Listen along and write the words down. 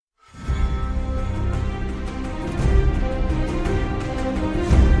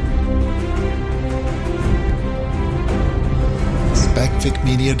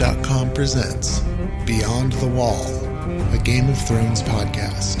GoFicMedia.com presents Beyond the Wall, a Game of Thrones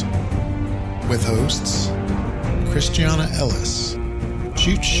podcast. With hosts Christiana Ellis,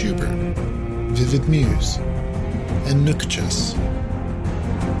 Chooch Schubert, Vivid Muse, and Nookchus.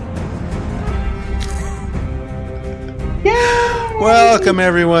 Welcome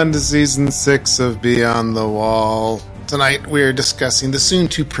everyone to Season 6 of Beyond the Wall. Tonight we're discussing the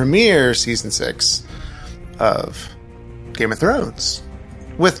soon-to-premiere Season 6 of Game of Thrones,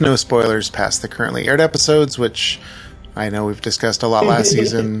 with no spoilers past the currently aired episodes, which I know we've discussed a lot last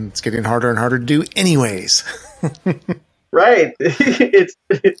season. It's getting harder and harder to do anyways. Right. It'll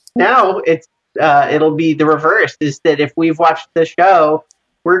be the reverse, is that if we've watched the show,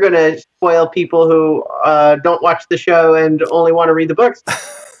 we're going to spoil people who don't watch the show and only want to read the books.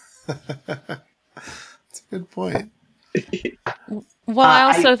 That's a good point. Well, I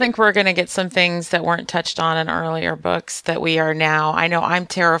also think we're going to get some things that weren't touched on in earlier books that we are now. I know I'm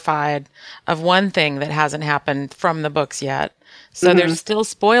terrified of one thing that hasn't happened from the books yet. So there's still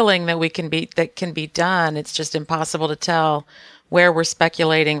spoiling that can be done. It's just impossible to tell where we're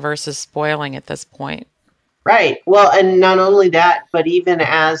speculating versus spoiling at this point. Right. Well, and not only that, but even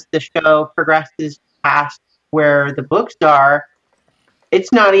as the show progresses past where the books are,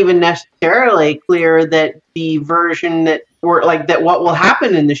 it's not even necessarily clear that the version that what will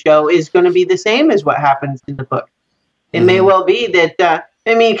happen in the show is going to be the same as what happens in the book. It may well be that,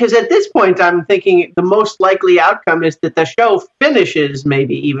 because at this point I'm thinking the most likely outcome is that the show finishes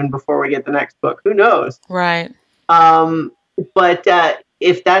maybe even before we get the next book. Who knows? Right. But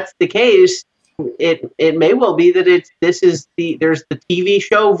if that's the case, it may well be that there's the TV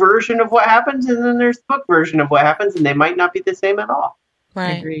show version of what happens, and then there's the book version of what happens, and they might not be the same at all.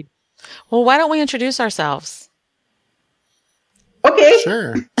 Right. Agreed. Well, why don't we introduce ourselves? Okay.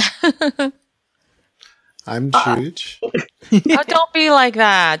 Sure. I'm Chooch. Oh, don't be like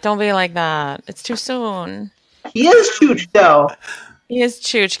that. Don't be like that. It's too soon. He is Chooch, though. He is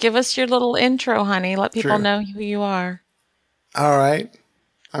Chooch. Give us your little intro, honey. Let people know who you are. All right.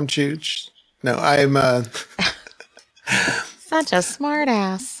 I'm Chooch. No, I'm such a smart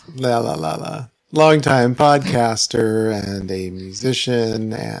ass. Longtime podcaster and a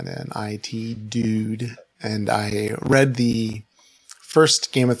musician and an IT dude. And I read the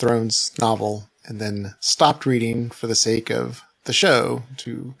first Game of Thrones novel and then stopped reading for the sake of the show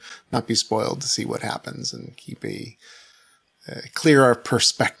to not be spoiled, to see what happens and keep a clearer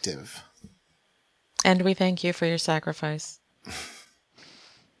perspective. And we thank you for your sacrifice.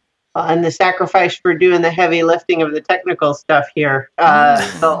 And the sacrifice for doing the heavy lifting of the technical stuff here.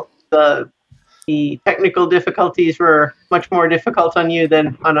 The technical difficulties were much more difficult on you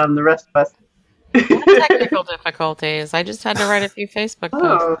than on the rest of us. What technical difficulties? I just had to write a few Facebook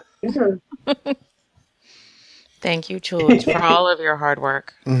posts. Yeah. Thank you, Chooch, for all of your hard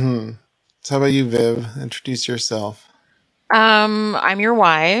work. Mm-hmm. So how about you, Viv? Introduce yourself. I'm your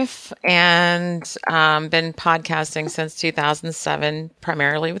wife and been podcasting since 2007,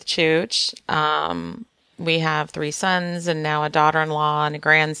 primarily with Chooch. We have 3 sons and now a daughter-in-law and a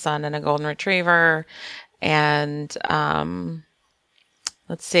grandson and a golden retriever. And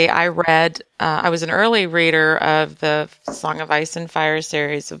let's see, I was an early reader of the Song of Ice and Fire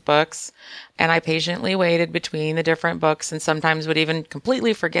series of books, and I patiently waited between the different books and sometimes would even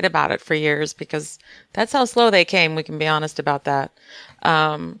completely forget about it for years because that's how slow they came. We can be honest about that.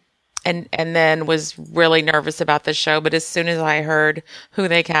 And then was really nervous about the show. But as soon as I heard who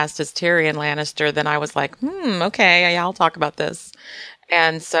they cast as Tyrion Lannister, then I was like, okay, I'll talk about this.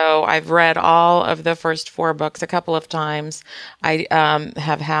 And so I've read all of the first 4 books a couple of times. I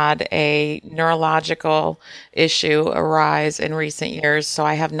have had a neurological issue arise in recent years, so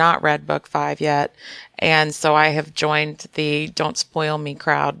I have not read book 5 yet. And so I have joined the Don't Spoil Me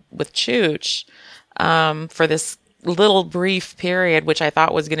crowd with Chooch for this little brief period, which I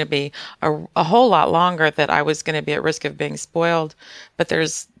thought was going to be a whole lot longer, that I was going to be at risk of being spoiled. But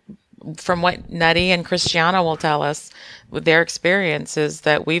there's, from what Nutty and Christiana will tell us with their experiences,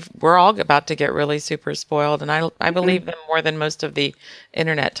 that we're all about to get really super spoiled. And I believe them more than most of the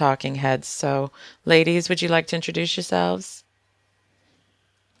internet talking heads. So ladies, would you like to introduce yourselves?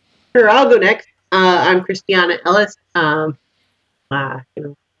 Sure, I'll go next. I'm Christiana Ellis, podcaster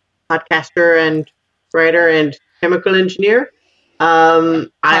and writer and chemical engineer.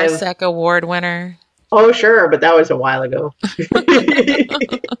 Parsec Award winner. Oh, sure, but that was a while ago.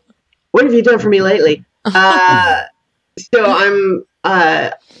 What have you done for me lately? So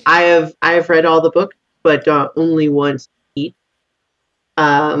I have read all the books, but only once each.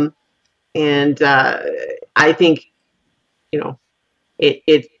 And I think,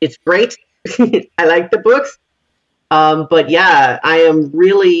 it's great. I like the books. But yeah, I am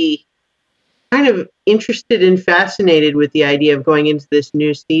really kind of interested and fascinated with the idea of going into this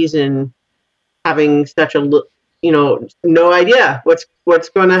new season having such a no idea what's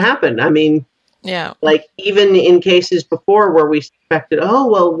going to happen. I mean, Yeah. like even in cases before where we suspected, oh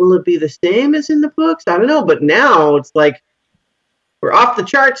well, will it be the same as in the books? I don't know, but now it's like we're off the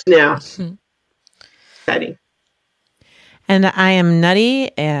charts now. Exciting. And I am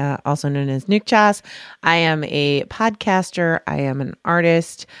Nutty, also known as Nukchas. I am a podcaster. I am an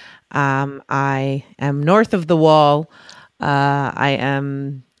artist. I am north of the wall. I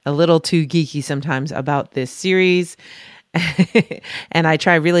am a little too geeky sometimes about this series. And I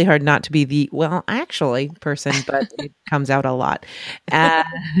try really hard not to be the, well, actually person, but it comes out a lot.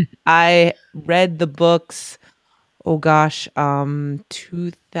 I read the books,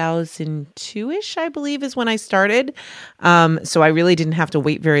 2002-ish, I believe, is when I started. So I really didn't have to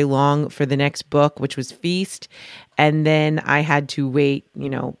wait very long for the next book, which was Feast. And then I had to wait,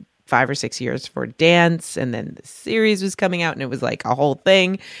 5 or 6 years for Dance. And then the series was coming out and it was like a whole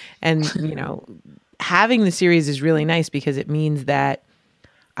thing. And, having the series is really nice because it means that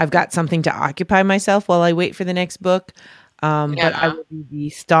I've got something to occupy myself while I wait for the next book. But I will be the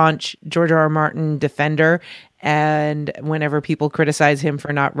staunch George R. R. Martin defender. And whenever people criticize him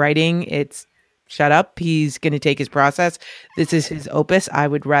for not writing, it's shut up. He's going to take his process. This is his opus. I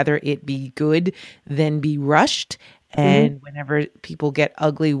would rather it be good than be rushed. And whenever people get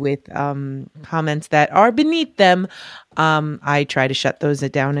ugly with comments that are beneath them, I try to shut those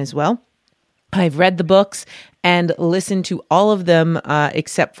down as well. I've read the books and listened to all of them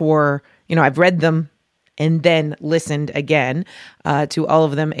except for, I've read them and then listened again to all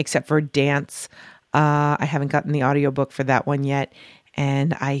of them except for Dance. I haven't gotten the audiobook for that one yet.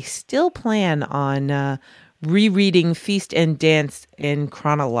 And I still plan on rereading Feast and Dance in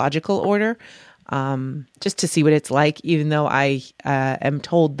chronological order, just to see what it's like, even though I am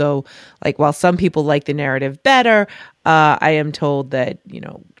told, though, like, while some people like the narrative better, I am told that,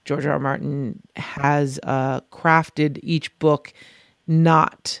 George R. R. Martin has crafted each book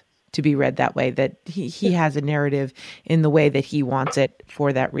not to be read that way, that he has a narrative in the way that he wants it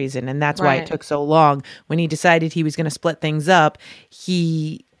for that reason. And that's why it took so long. When he decided he was going to split things up,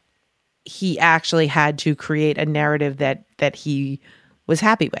 he actually had to create a narrative that he was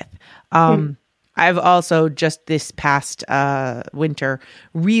happy with. I've also just this past winter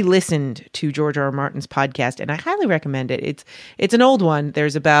re-listened to George R. R. Martin's podcast, and I highly recommend it. It's an old one.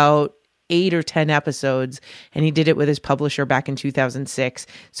 There's about 8 or 10 episodes, and he did it with his publisher back in 2006.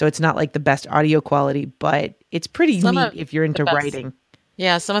 So it's not like the best audio quality, but it's pretty neat if you're into writing.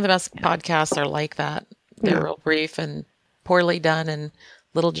 Yeah, some of the best podcasts are like that. They're real brief and poorly done and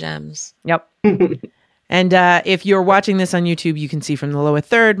little gems. Yep. And if you're watching this on YouTube, you can see from the lower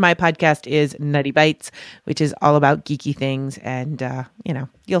third, my podcast is Nutty Bites, which is all about geeky things. And,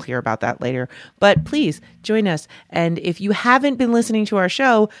 you'll hear about that later. But please join us. And if you haven't been listening to our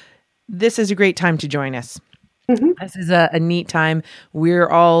show, this is a great time to join us. This is a neat time. We're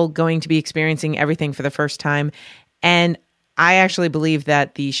all going to be experiencing everything for the first time. And I actually believe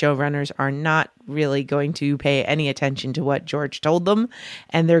that the showrunners are not really going to pay any attention to what George told them.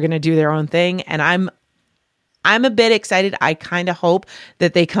 And they're going to do their own thing. And I'm a bit excited. I kind of hope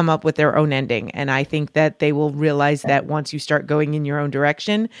that they come up with their own ending. And I think that they will realize that once you start going in your own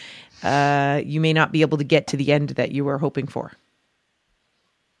direction, you may not be able to get to the end that you were hoping for,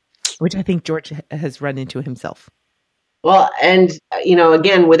 which I think George has run into himself. Well, and,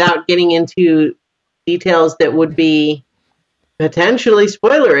 again, without getting into details that would be potentially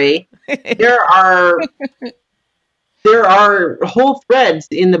spoilery, there are whole threads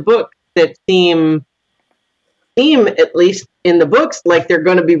in the book that seem, at least in the books, like they're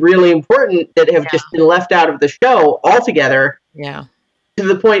going to be really important that have just been left out of the show altogether. Yeah. To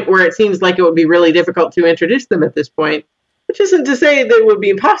the point where it seems like it would be really difficult to introduce them at this point, which isn't to say that it would be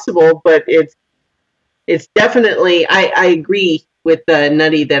impossible, but it's definitely, I agree with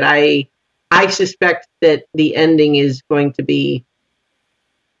Nutty that I suspect that the ending is going to be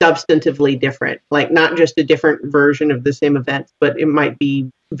substantively different, like not just a different version of the same events, but it might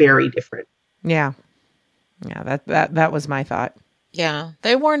be very different. Yeah. Yeah, that was my thought. Yeah,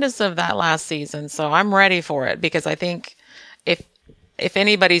 they warned us of that last season, so I'm ready for it because I think if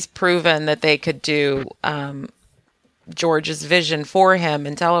anybody's proven that they could do George's vision for him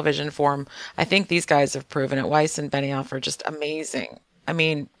in television form, I think these guys have proven it. Weiss and Benioff are just amazing. I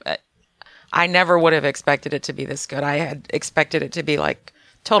mean, I never would have expected it to be this good. I had expected it to be like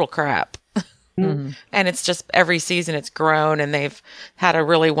total crap. And it's just every season it's grown, and they've had a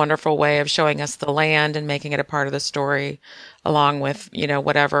really wonderful way of showing us the land and making it a part of the story, along with,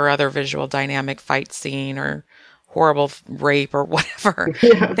 whatever other visual dynamic fight scene or horrible rape or whatever.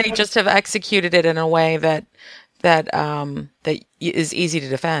 Yeah. They just have executed it in a way that is easy to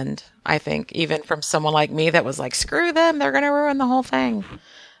defend. I think even from someone like me that was like, screw them, they're going to ruin the whole thing.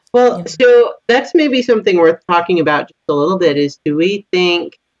 Well, so that's maybe something worth talking about just a little bit. Is do we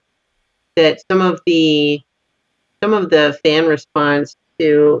think that some of the fan response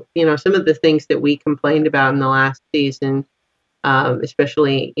to some of the things that we complained about in the last season,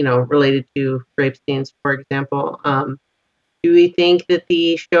 especially related to rape scenes, for example, do we think that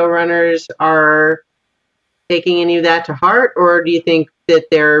the showrunners are taking any of that to heart, or do you think that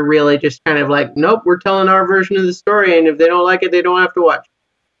they're really just kind of like, nope, we're telling our version of the story, and if they don't like it, they don't have to watch?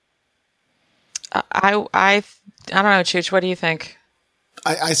 I don't know, Chooch, what do you think?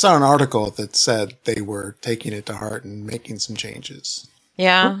 I saw an article that said they were taking it to heart and making some changes.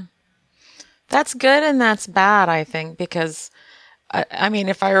 Yeah. That's good and that's bad, I think, because, I mean,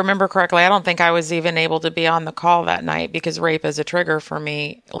 if I remember correctly, I don't think I was even able to be on the call that night because rape is a trigger for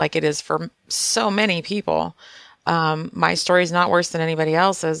me, like it is for so many people. My story's not worse than anybody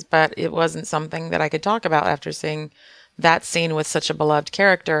else's, but it wasn't something that I could talk about after seeing that scene with such a beloved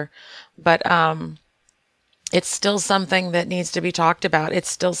character. But it's still something that needs to be talked about. It's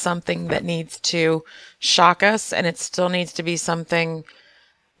still something that needs to shock us, and it still needs to be something.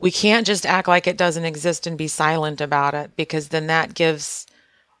 We can't just act like it doesn't exist and be silent about it, because then that gives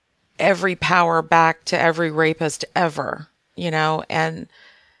every power back to every rapist ever, and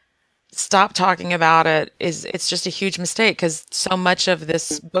stop talking about it's just a huge mistake, because so much of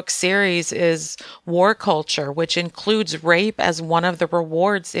this book series is war culture, which includes rape as one of the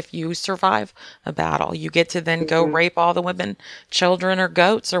rewards. If you survive a battle, you get to then go rape all the women, children, or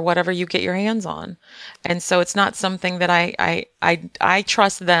goats, or whatever you get your hands on. And so it's not something that I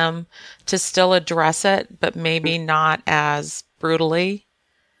trust them to still address it, but maybe not as brutally.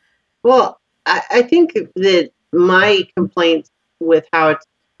 Well, I think that my complaints with how it's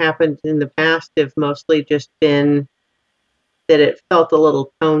happened in the past have mostly just been that it felt a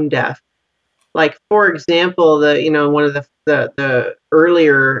little tone deaf. Like, for example, one of the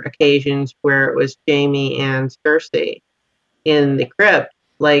earlier occasions where it was Jaime and Cersei in the crypt,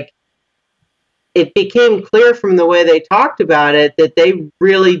 like, it became clear from the way they talked about it that they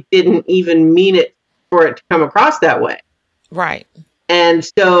really didn't even mean it for it to come across that way. Right. And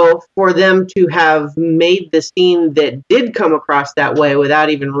so for them to have made the scene that did come across that way without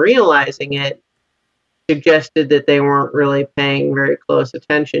even realizing it suggested that they weren't really paying very close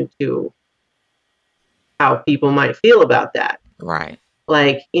attention to how people might feel about that. Right.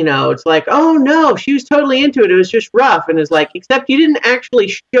 Like, it's like, oh no, she was totally into it. It was just rough. And it's like, except you didn't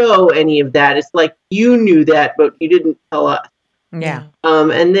actually show any of that. It's like you knew that, but you didn't tell us. Yeah.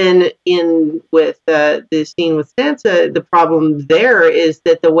 And then with the scene with Sansa, the problem there is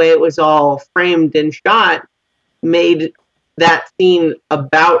that the way it was all framed and shot made that scene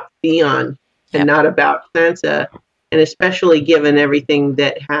about Theon and not about Sansa. And especially given everything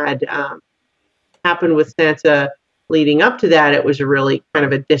that had happened with Sansa leading up to that, it was a really kind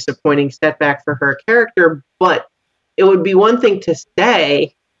of a disappointing setback for her character. But it would be one thing to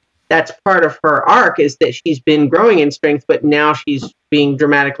say that's part of her arc, is that she's been growing in strength, but now she's being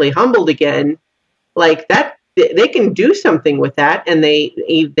dramatically humbled again. Like that, they can do something with that, and they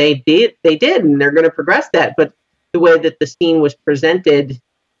did, and they're going to progress that. But the way that the scene was presented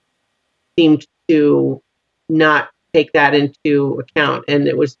seemed to not take that into account, and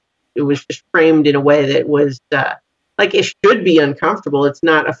it was just framed in a way that was like it should be uncomfortable. It's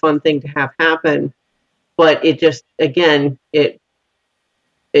not a fun thing to have happen, but it just, again, it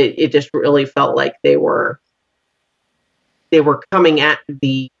just really felt like they were coming at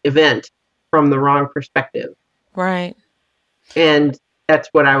the event from the wrong perspective. Right. And that's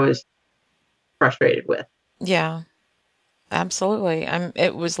what I was frustrated with. Yeah, absolutely.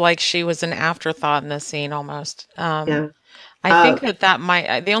 It was like she was an afterthought in the scene almost. Yeah. I think that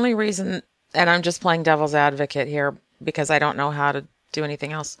might, the only reason, and I'm just playing devil's advocate here because I don't know how to do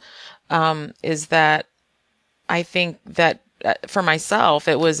anything else, is that I think that for myself,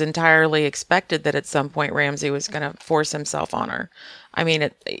 it was entirely expected that at some point Ramsay was going to force himself on her. I mean,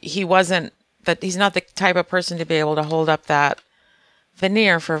 he's not the type of person to be able to hold up that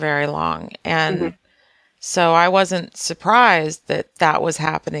veneer for very long. And so I wasn't surprised that that was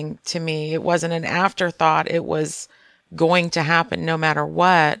happening to me. It wasn't an afterthought. It was going to happen no matter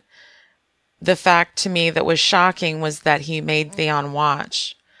what. The fact to me that was shocking was that he made Theon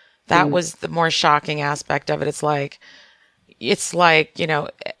watch. That was the more shocking aspect of it. It's like,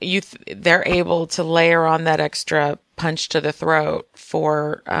 they're able to layer on that extra punch to the throat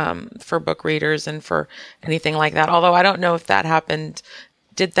for book readers and for anything like that. Although I don't know if that happened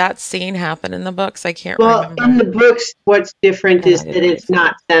Did that scene happen in the books? I can't Well, remember. in the books, what's different And is I that didn't it's read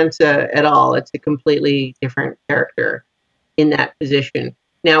not Sansa at all. It's a completely different character in that position.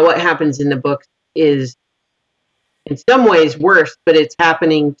 Now, what happens in the books is in some ways worse, but it's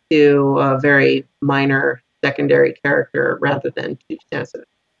happening to a very minor secondary character rather than to Sansa.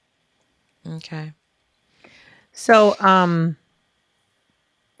 Okay. So,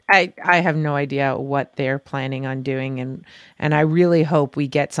 I have no idea what they're planning on doing, and I really hope we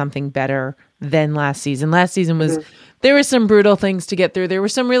get something better than last season. Last season was there were some brutal things to get through. There were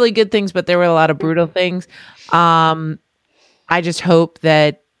some really good things, but there were a lot of brutal things. I just hope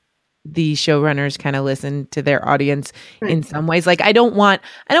that the showrunners kind of listen to their audience in some ways. Like I don't want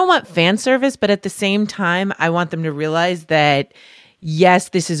fan service, but at the same time, I want them to realize that yes,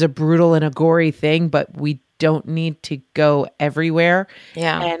 this is a brutal and a gory thing, but we don't need to go everywhere.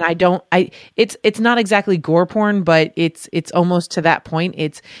 Yeah. And it's not exactly gore porn, but it's almost to that point.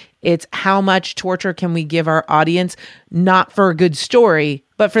 It's how much torture can we give our audience, not for a good story,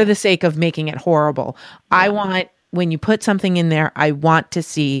 but for the sake of making it horrible. Yeah. When you put something in there, I want to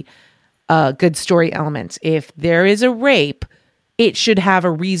see good story elements. If there is a rape, it should have a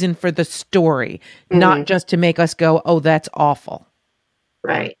reason for the story, not just to make us go, oh, that's awful.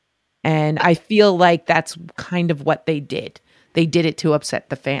 Right. And I feel like that's kind of what they did. They did it to upset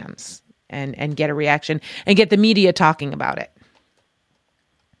the fans and get a reaction and get the media talking about it.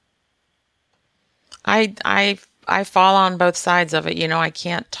 I fall on both sides of it. You know, I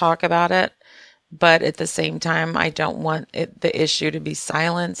can't talk about it, but at the same time, I don't want the issue to be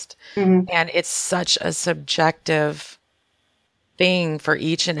silenced. And it's such a subjective thing for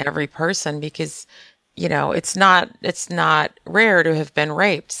each and every person because, you know, it's not rare to have been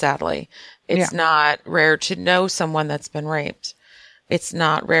raped, sadly. It's not rare to know someone that's been raped. It's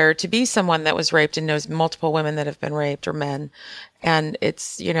not rare to be someone that was raped and knows multiple women that have been raped or men. And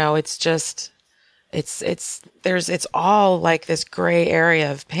it's, you know, it's just, it's all like this gray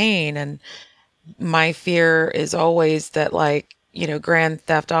area of pain. And my fear is always that, like, you know, Grand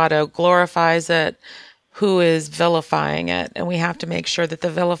Theft Auto glorifies it. Who is vilifying it? And we have to make sure that the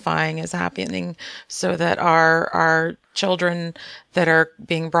vilifying is happening so that our children that are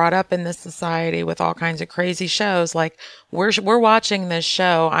being brought up in this society with all kinds of crazy shows, like we're watching this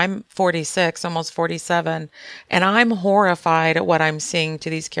show. I'm 46, almost 47, and I'm horrified at what I'm seeing to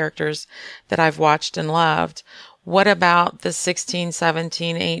these characters that I've watched and loved. What about the 16,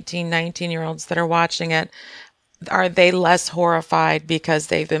 17, 18, 19-year-olds that are watching it? Are they less horrified because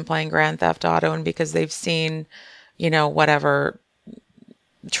they've been playing Grand Theft Auto and because they've seen, you know, whatever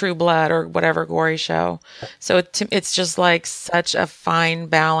True Blood or whatever gory show? So it's just like such a fine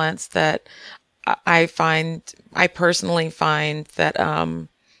balance that I personally find that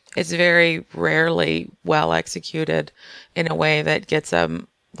it's very rarely well executed in a way that gets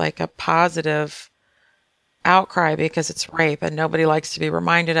like a positive outcry because it's rape and nobody likes to be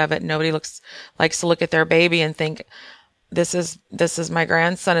reminded of it. Nobody likes to look at their baby and think, this is my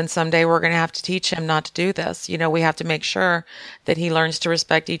grandson and someday we're going to have to teach him not to do this. You know, we have to make sure that he learns to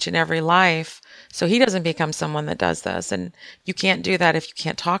respect each and every life so he doesn't become someone that does this. And you can't do that if you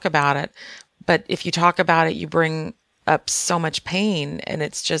can't talk about it. But if you talk about it, you bring up so much pain, and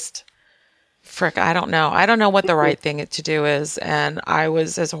it's just, frick, I don't know. I don't know what the right thing to do is. And I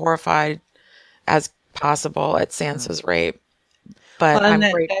was as horrified as possible at Sansa's rape, but I'm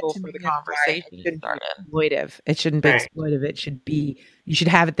grateful for the conversation that started. It shouldn't be exploitive. It should be, you should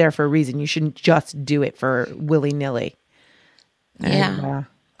have it there for a reason. You shouldn't just do it for willy-nilly. Yeah,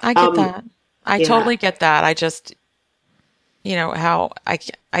 I get that. I totally get that. I just, you know, how I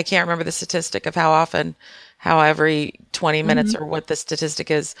can't remember the statistic of how every 20 minutes or what the statistic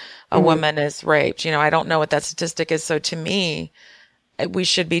is, a woman is raped. You know, I don't know what that statistic is. So to me, we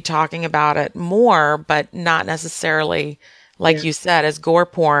should be talking about it more, but not necessarily, like you said, as gore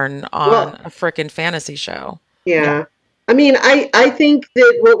porn on a frickin' fantasy show. Yeah. I mean, I think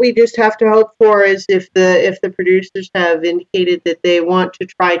that what we just have to hope for is if the producers have indicated that they want to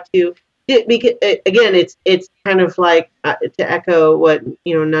try to, because, again, it's kind of like, to echo what,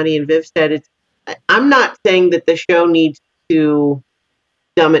 you know, Nutty and Viv said, I'm not saying that the show needs to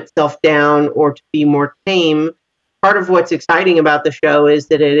dumb itself down or to be more tame. Part of what's exciting about the show is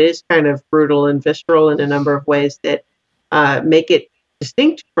that it is kind of brutal and visceral in a number of ways that make it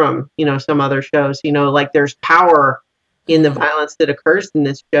distinct from, you know, some other shows. You know, like there's power in the violence that occurs in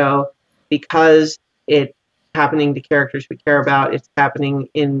this show because it's happening to characters we care about. It's happening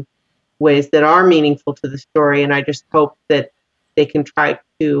in ways that are meaningful to the story. And I just hope that they can try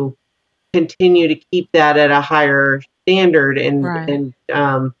to continue to keep that at a higher standard and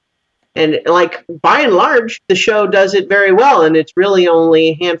And like by and large, the show does it very well, and it's really only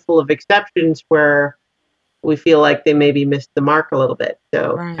a handful of exceptions where we feel like they maybe missed the mark a little bit.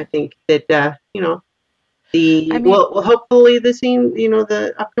 So Right. I think that I mean- well, hopefully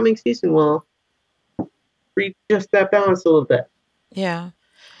the upcoming season will reach just that balance a little bit. Yeah.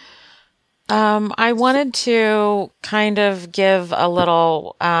 I wanted to kind of give a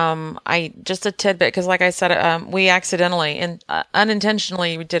little, just a tidbit, because like I said, we accidentally and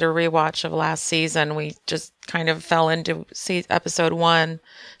unintentionally did a rewatch of last season. We just kind of fell into episode 1,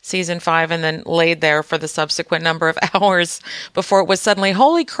 season 5, and then laid there for the subsequent number of hours before it was suddenly,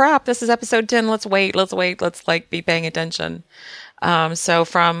 holy crap, this is episode 10. Let's wait. Let's like be paying attention. So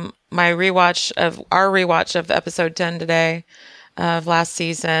from our rewatch of episode 10 today, of last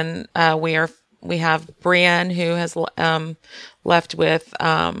season, we have Brienne, who has left with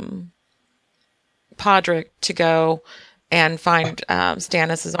Podrick to go and find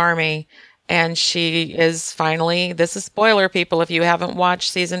Stannis' army, and she is finally. This is spoiler, people. If you haven't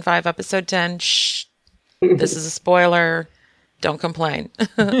watched season 5, episode 10, shh. This is a spoiler. Don't complain.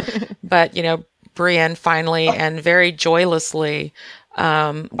 But Brienne finally and very joylessly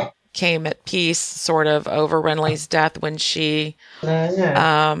came at peace sort of over Renly's death when she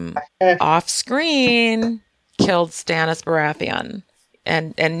off screen killed Stannis Baratheon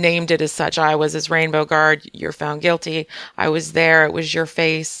and named it as such. I was his Rainbow Guard. You're found guilty. I was there. It was your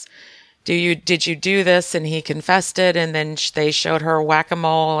face. Did you do this? And he confessed it. And then they showed her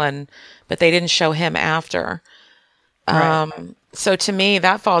whack-a-mole, but they didn't show him after. Right. So to me,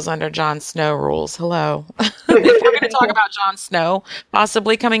 that falls under Jon Snow rules. Hello. If we're going to talk about Jon Snow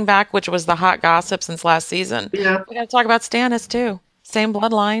possibly coming back, which was the hot gossip since last season, we got to talk about Stannis too. Same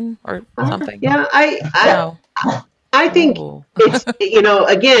bloodline or something. Yeah, No. I think Ooh. it's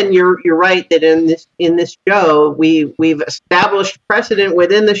again you're right that in this show we've established precedent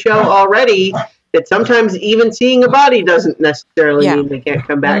within the show already that sometimes even seeing a body doesn't necessarily mean they can't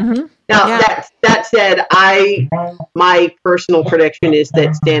come back. Mhm. Now Yeah. that said, my personal prediction is that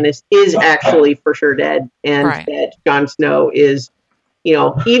Stannis is actually for sure dead, and Right. that Jon Snow is,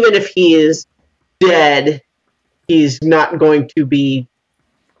 even if he is dead, he's not going to be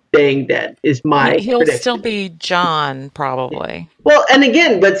staying dead. Is my He'll prediction. still be John, probably. Well, and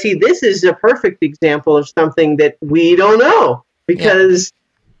again, but see, this is a perfect example of something that we don't know because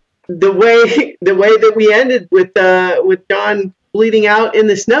the way that we ended with John bleeding out in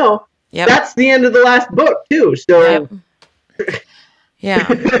the snow, that's the end of the last book too. So, yeah.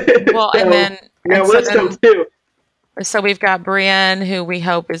 Well, and then so we've got Brienne, who we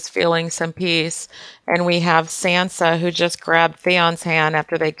hope is feeling some peace, and we have Sansa, who just grabbed Theon's hand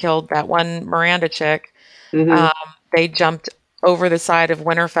after they killed that one Miranda chick. Mm-hmm. They jumped over the side of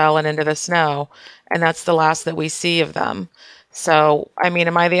Winterfell and into the snow, and that's the last that we see of them. So, I mean,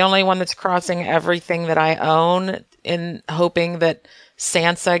 am I the only one that's crossing everything that I own in hoping that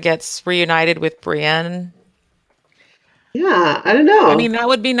Sansa gets reunited with Brienne? Yeah, I don't know. I mean, that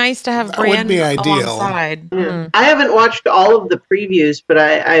would be nice to have That would Brienne be ideal. alongside. Yeah. I haven't watched all of the previews, but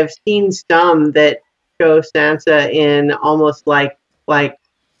I've seen some that show Sansa in almost like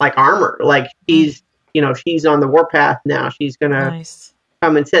armor. Like she's on the warpath now. She's gonna Nice.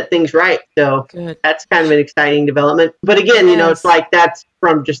 come and set things right. So Good. that's kind of an exciting development. But again, it's like that's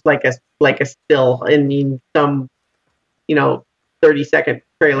from just like a still in some 30-second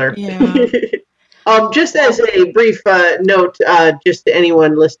trailer. Yeah. Just as a brief note, just to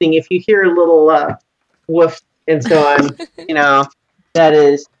anyone listening, if you hear a little woof and so on, that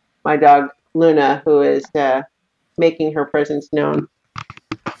is my dog Luna, who is making her presence known.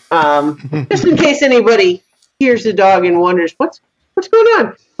 Just in case anybody hears the dog and wonders what's going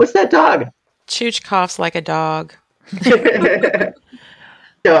on, what's that dog? Chooch coughs like a dog.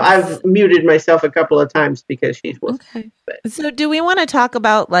 So I've muted myself a couple of times because she's Okay. So do we want to talk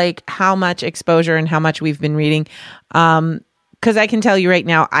about like how much exposure and how much we've been reading? Because I can tell you right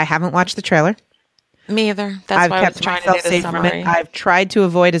now, I haven't watched the trailer. Me either. That's I've why I was kept trying to myself do the safe from summary. it. I've tried to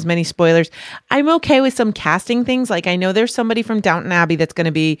avoid as many spoilers. I'm okay with some casting things. Like I know there's somebody from Downton Abbey that's going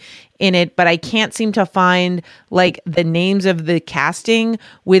to be in it, but I can't seem to find like the names of the casting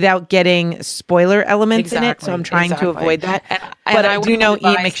without getting spoiler elements in it. So I'm trying to avoid that. But I do know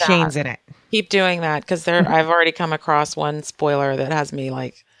Ian McShane's in it. Keep doing that because I've already come across one spoiler that has me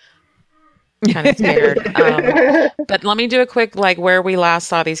like kind of scared. But let me do a quick like where we last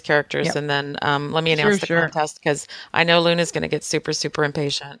saw these characters, and then let me announce the contest because I know Luna's going to get super super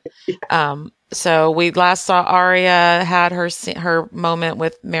impatient. So we last saw Arya had her moment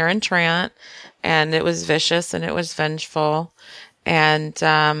with Meryn Trant, and it was vicious and it was vengeful, and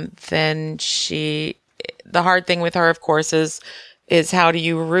then the hard thing with her, of course, is is how do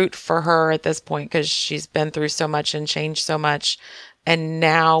you root for her at this point? Because she's been through so much and changed so much. And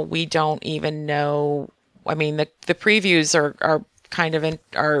now we don't even know. I mean, the previews are kind of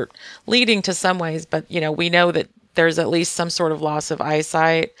are leading to some ways, but we know that there's at least some sort of loss of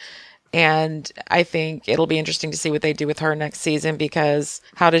eyesight. And I think it'll be interesting to see what they do with her next season, because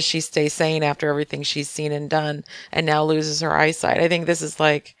how does she stay sane after everything she's seen and done and now loses her eyesight? I think this is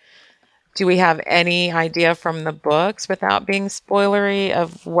like, do we have any idea from the books, without being spoilery,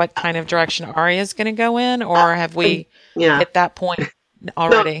 of what kind of direction Arya is going to go in, or have we hit that point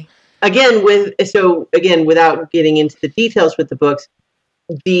already? No, again, without getting into the details with the books,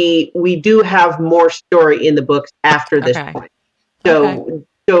 we do have more story in the books after this point.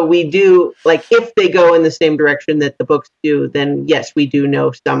 So we do, like, if they go in the same direction that the books do, then yes, we do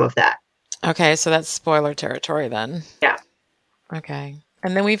know some of that. Okay, so that's spoiler territory then. Yeah. Okay.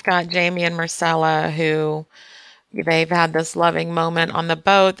 And then we've got Jaime and Myrcella, who they've had this loving moment on the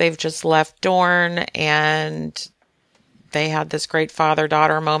boat. They've just left Dorne, and they had this great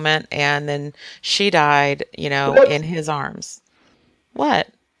father-daughter moment, and then she died, in his arms. What?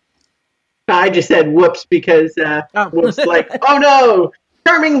 I just said whoops because whoops, like, oh no,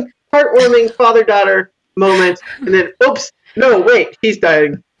 charming, heartwarming father-daughter moment, and then oops, no, wait, she's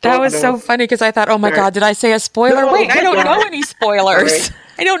dying. That was so funny because I thought, oh my God, did I say a spoiler? No, wait, I don't know any spoilers.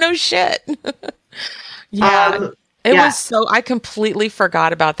 I don't know shit. It was so, I completely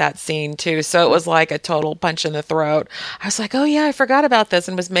forgot about that scene too. So it was like a total punch in the throat. I was like, oh yeah, I forgot about this,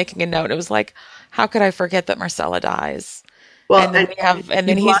 and was making a note. It was like, how could I forget that Myrcella dies? Well, and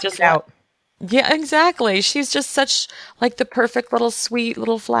then he's just out. Yeah, exactly. She's just such like the perfect little sweet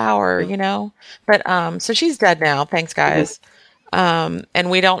little flower, But so she's dead now. Thanks, guys. And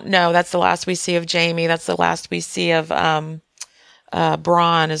we don't know. That's the last we see of Jaime. That's the last we see of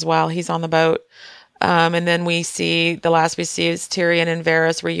Bronn as well. He's on the boat. And then the last we see is Tyrion and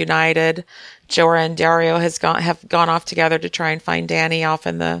Varys reunited. Jorah and Daario have gone off together to try and find Dany off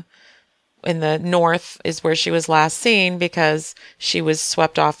in the north, is where she was last seen, because she was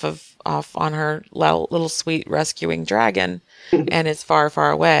swept off on her little sweet rescuing dragon and is far, far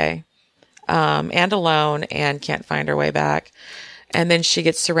away, and alone, and can't find her way back. And then she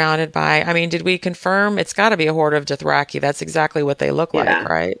gets surrounded by, I mean, did we confirm? It's got to be a horde of Dothraki. That's exactly what they look like,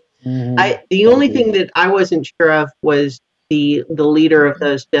 right? Mm-hmm. The only thing that I wasn't sure of was the leader of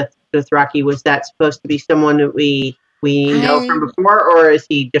those Dothraki. Was that supposed to be someone that we know from before, or is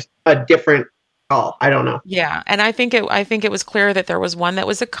he just a different call? I don't know. Yeah, and I think it was clear that there was one that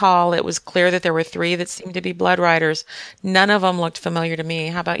was a call. It was clear that there were 3 that seemed to be Blood Riders. None of them looked familiar to me.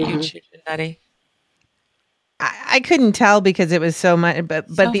 How about you, Chooch and Betty? I couldn't tell because it was so much, but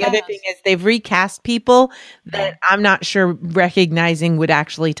the other thing is they've recast people that I'm not sure recognizing would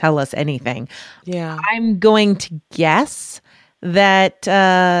actually tell us anything. Yeah. I'm going to guess that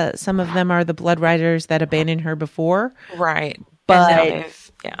some of them are the Blood Riders that abandoned her before. Right. But,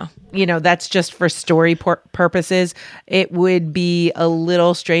 that's just for story purposes. It would be a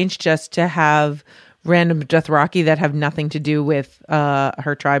little strange just to have random Dothraki that have nothing to do with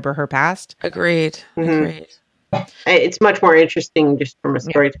her tribe or her past. Agreed. It's much more interesting just from a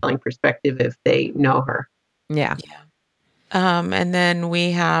storytelling perspective if they know her. Yeah. And then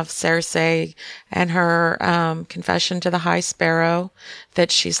we have Cersei and her confession to the High Sparrow that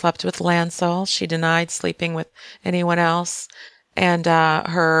she slept with Lancel. She denied sleeping with anyone else. And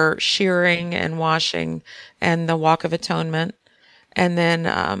her shearing and washing and the Walk of Atonement. And then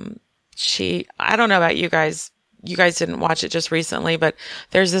I don't know about you guys. You guys didn't watch it just recently, but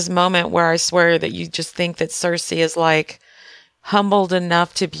there's this moment where I swear that you just think that Cersei is like humbled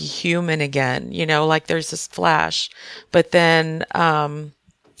enough to be human again, like there's this flash. But then I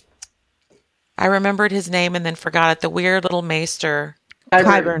remembered his name and then forgot it. The weird little maester.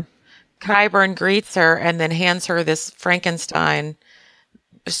 Qyburn greets her and then hands her this Frankenstein,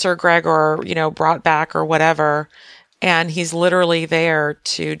 Sir Gregor, brought back or whatever. And he's literally there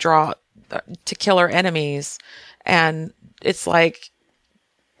to kill her enemies. And it's like,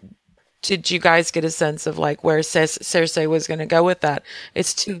 did you guys get a sense of like where Cersei was going to go with that?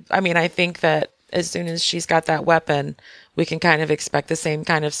 I think that as soon as she's got that weapon, we can kind of expect the same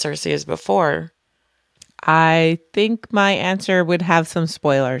kind of Cersei as before. I think my answer would have some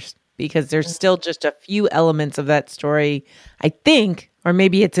spoilers because there's still just a few elements of that story, I think, or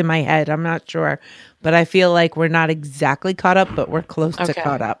maybe it's in my head. I'm not sure. But I feel like we're not exactly caught up, but we're close to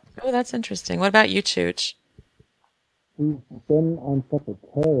caught up. Oh, that's interesting. What about you, Chooch? She's been on such a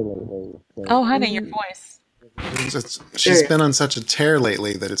tear lately. Oh, honey, your voice. She's been on such a tear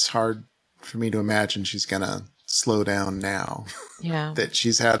lately that it's hard for me to imagine she's going to slow down now. Yeah. That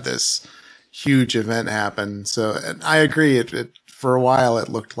she's had this huge event happen. So I agree. It for a while it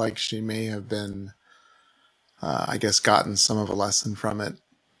looked like she may have been, I guess, gotten some of a lesson from it.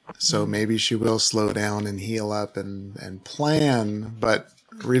 So maybe she will slow down and heal up and plan, but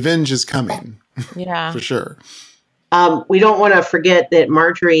revenge is coming. Yeah. For sure. We don't want to forget that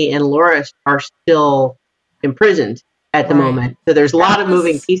Marjorie and Loras are still imprisoned at the moment. So there's a lot of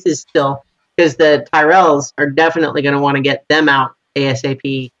moving pieces still, because the Tyrells are definitely going to want to get them out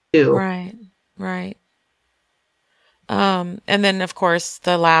ASAP too. Right. And then, of course,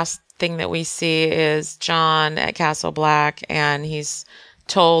 the last thing that we see is Jon at Castle Black, and he's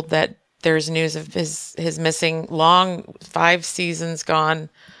told that there's news of his missing, long 5 seasons gone,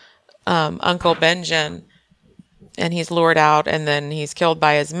 Uncle Benjen, and he's lured out, and then he's killed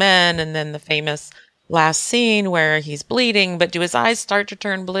by his men, and then the famous last scene where he's bleeding, but do his eyes start to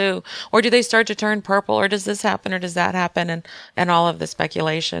turn blue, or do they start to turn purple, or does this happen, or does that happen, and all of the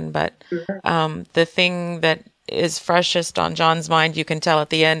speculation. But the thing that is freshest on Jon's mind, you can tell at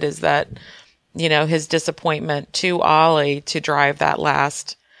the end, is that, you know, his disappointment to Ollie to drive that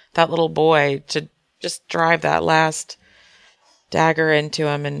little boy, to just drive that last dagger into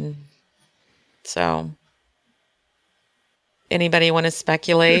him. And so, anybody want to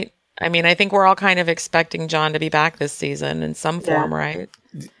speculate? I mean, I think we're all kind of expecting Jon to be back this season in some form, right?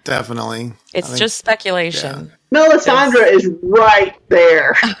 Definitely. It's just speculation. Yeah. Melisandre is right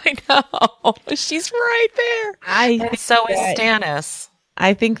there. I know. She's right there. And so is Stannis.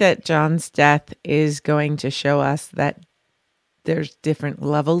 I think that Jon's death is going to show us that there's different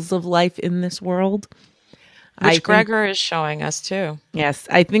levels of life in this world. Which Gregor is showing us too. Yes,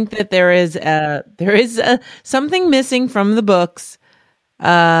 I think that there is something missing from the books.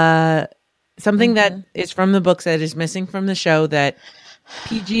 Something that is from the books that is missing from the show that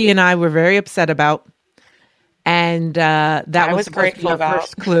PG and I were very upset about, and that was supposed to be our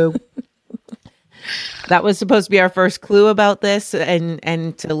first clue. That was supposed to be our first clue about this,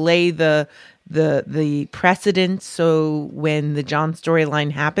 and to lay the precedent so when the Jon storyline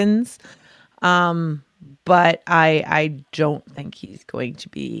happens. But I don't think he's going to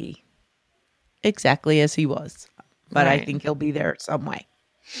be exactly as he was, but I think he'll be there some way.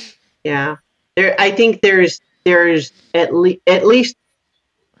 Yeah, I think there's at least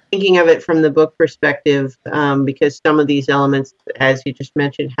thinking of it from the book perspective, because some of these elements, as you just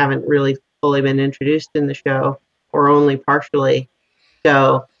mentioned, haven't really fully been introduced in the show, or only partially.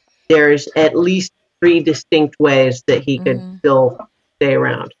 So there's at least 3 distinct ways that he could still stay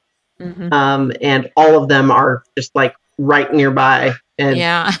around. And all of them are just like right nearby, and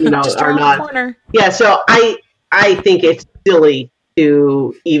just are around not. The corner. Yeah, so I think it's silly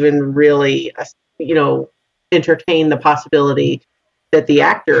to even really, entertain the possibility that the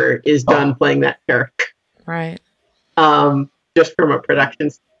actor is done playing that character. Right. Just from a production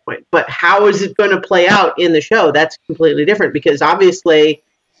standpoint. But how is it going to play out in the show? That's completely different, because obviously,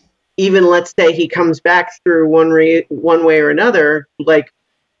 even let's say he comes back through one way or another, like,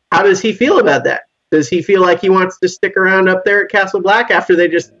 how does he feel about that? Does he feel like he wants to stick around up there at Castle Black after they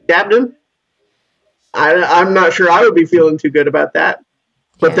just stabbed him? I'm not sure I would be feeling too good about that.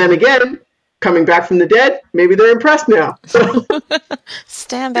 But then again, coming back from the dead, maybe they're impressed now.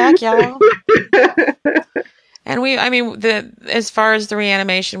 Stand back, y'all. And as far as the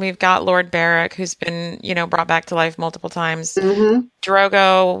reanimation, we've got Lord Beric, who's been, brought back to life multiple times.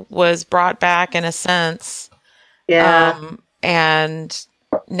 Drogo was brought back in a sense. Yeah. And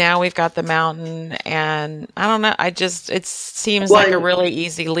now we've got the mountain, and I don't know. It seems like a really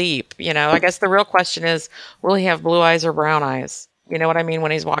easy leap. I guess the real question is, will he have blue eyes or brown eyes? You know what I mean?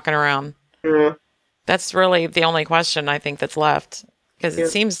 When he's walking around. Yeah. That's really the only question I think that's left, because it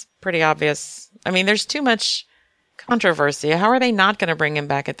seems pretty obvious. I mean, there's too much controversy. How are they not going to bring him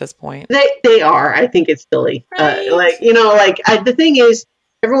back at this point? They are. I think it's silly. Right. The thing is,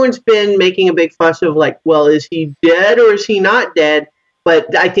 everyone's been making a big fuss of like, well, is he dead or is he not dead?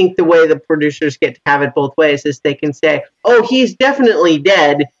 But I think the way the producers get to have it both ways is they can say, oh, he's definitely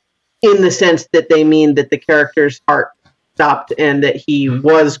dead, in the sense that they mean that the character's heart stopped and that he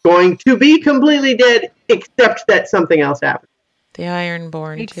was going to be completely dead, except that something else happened. The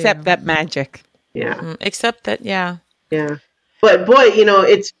Ironborn, except that magic. Yeah. Except that, yeah. Yeah. But boy,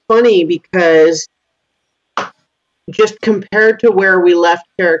 it's funny because just compared to where we left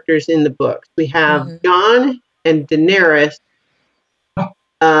characters in the books, we have Jon and Daenerys.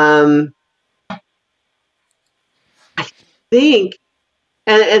 I think,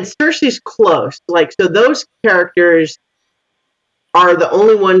 and Cersei's close. So those characters are the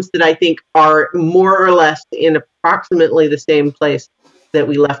only ones that I think are more or less in approximately the same place that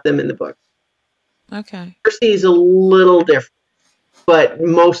we left them in the book. Okay. Cersei's a little different, but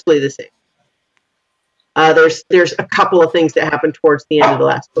mostly the same. There's a couple of things that happen towards the end of the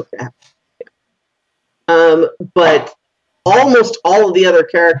last book that happen. But almost all of the other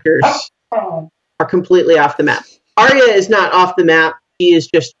characters are completely off the map. Arya is not off the map. She is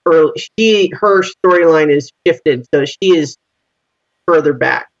just early. Her storyline is shifted, so she is further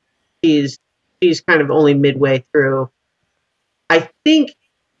back. She's kind of only midway through. I think,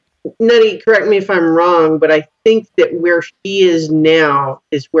 Nettie, correct me if I'm wrong, but I think that where she is now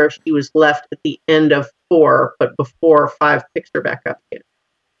is where she was left at the end of 4, but before 5 picks her back up again.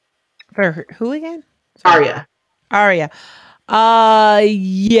 For who again? Arya.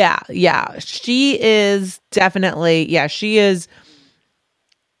 Yeah. She is definitely, she is.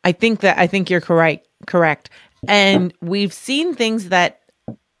 I think you're correct. And we've seen things that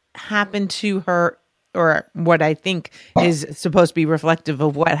happened to her, or what I think is supposed to be reflective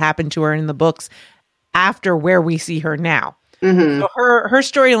of what happened to her in the books after where we see her now. Mm-hmm. So her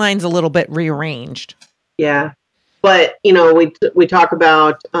storyline's a little bit rearranged. Yeah. But, we talk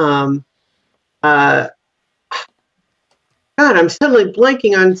about, God, I'm suddenly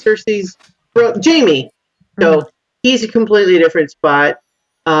blanking on Cersei's Jaime. So he's a completely different spot.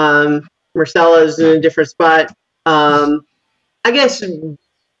 Marcella's in a different spot. I guess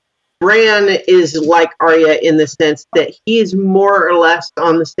Bran is like Arya in the sense that he is more or less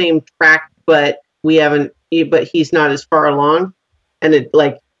on the same track, but he's not as far along. And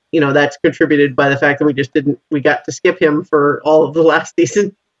that's contributed by the fact that we got to skip him for all of the last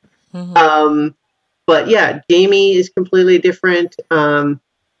season. Mm-hmm. But yeah, Jaime is completely different. Tyrion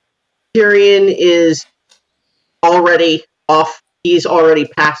is already off. He's already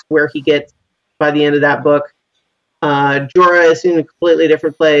past where he gets by the end of that book. Jorah is in a completely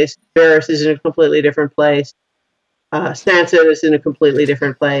different place. Varys is in a completely different place. Sansa is in a completely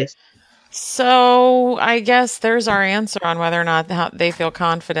different place. So I guess there's our answer on whether or not they feel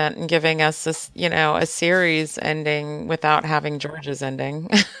confident in giving us a series ending without having George's ending.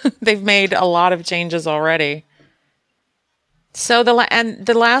 They've made a lot of changes already. So the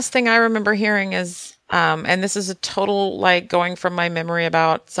last thing I remember hearing is, and this is a total going from my memory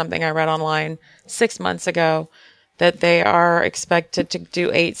about something I read online 6 months ago, that they are expected to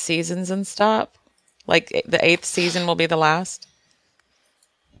do 8 seasons and stop. The 8th season will be the last.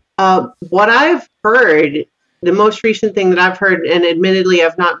 What I've heard, the most recent thing that I've heard, and admittedly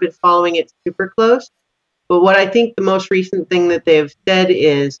I've not been following it super close, but what I think the most recent thing that they've said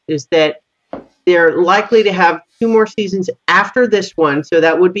is that they're likely to have 2 more seasons after this one, so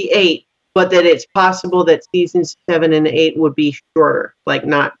that would be 8, but that it's possible that seasons 7 and 8 would be shorter,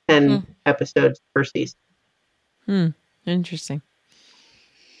 not 10 episodes per season. Interesting.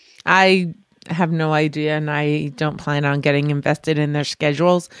 I have no idea, and I don't plan on getting invested in their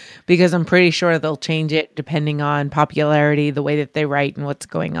schedules because I'm pretty sure they'll change it depending on popularity, the way that they write, and what's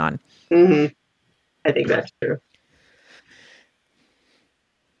going on. Mm-hmm. I think that's true.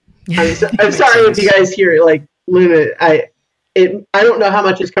 I'm sorry if you guys hear Luna. I don't know how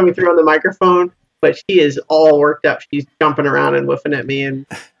much is coming through on the microphone, but she is all worked up. She's jumping around and woofing at me, and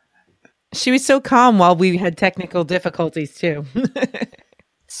she was so calm while we had technical difficulties too.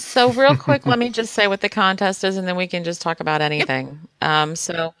 So real quick, let me just say what the contest is, and then we can just talk about anything.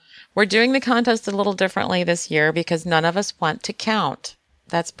 So we're doing the contest a little differently this year because none of us want to count.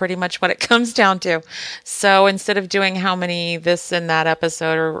 That's pretty much what it comes down to. So instead of doing how many this and that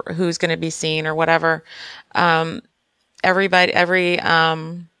episode or who's going to be seen or whatever, every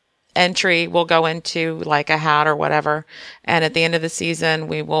entry will go into a hat or whatever. And at the end of the season,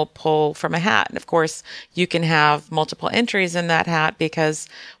 we will pull from a hat. And of course, you can have multiple entries in that hat because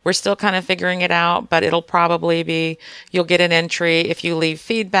we're still kind of figuring it out, but it'll probably be, you'll get an entry if you leave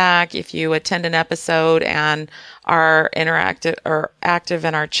feedback, if you attend an episode and are interactive or active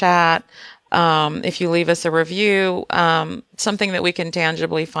in our chat. If you leave us a review, something that we can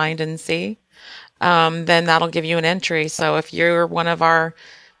tangibly find and see, then that'll give you an entry. So if you're one of our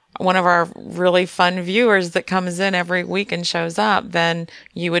really fun viewers that comes in every week and shows up, then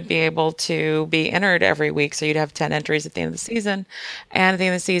you would be able to be entered every week. So you'd have 10 entries at the end of the season. And at the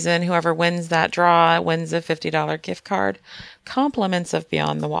end of the season, whoever wins that draw wins a $50 gift card. Compliments of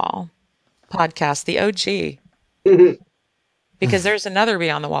Beyond the Wall podcast, the OG. Because there's another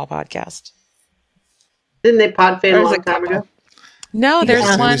Beyond the Wall podcast. Didn't they pod fade a long time ago? No, there's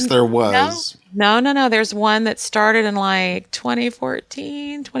At one. least there was. No. There's one that started in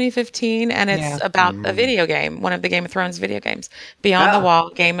 2014, 2015, and it's about a video game, one of the Game of Thrones video games. Beyond the Wall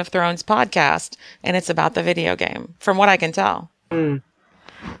Game of Thrones podcast, and it's about the video game, from what I can tell. Yeah,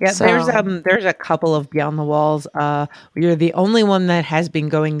 So- there's a couple of Beyond the Walls. You're the only one that has been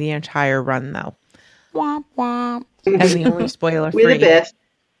going the entire run though. Womp womp. And the only spoiler We're the free. best.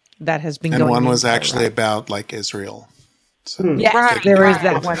 that has been And going. one the was entire actually run. about like Israel. So Yes, Right, there is right.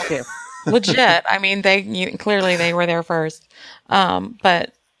 that one too. Legit. I mean, clearly they were there first.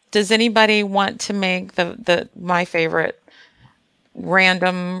 But does anybody want to make the my favorite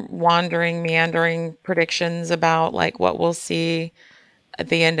random wandering meandering predictions about like what we'll see at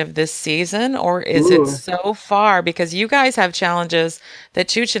the end of this season, or is it Ooh. so far? Because you guys have challenges that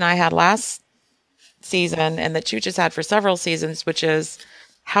Chooch and I had last season and that Chooch has had for several seasons, which is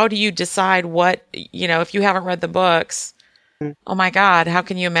how do you decide what, if you haven't read the books, oh my God, how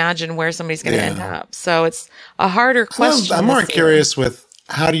can you imagine where somebody's going to end up? So it's a harder question. I'm this more season. curious with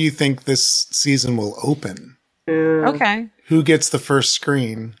how do you think this season will open? Okay. Who gets the first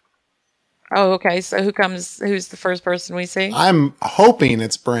screen? Oh, okay. So who's the first person we see? I'm hoping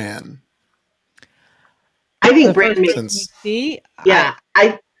it's Bran. I think The Bran first makes. thing we see, Yeah,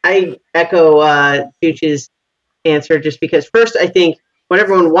 I echo Chooch's answer just because first I think what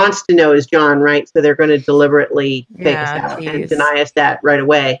everyone wants to know is John, right? So they're going to deliberately take us out and tease. deny us that right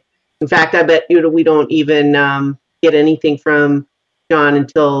away. In fact, I bet we don't even get anything from John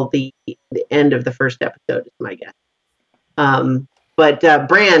until the end of the first episode, is my guess. But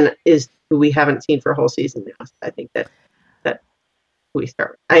Bran is who we haven't seen for a whole season now. So I think that we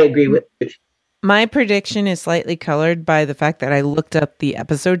start. I agree with Chooch. my prediction is slightly colored by the fact that I looked up the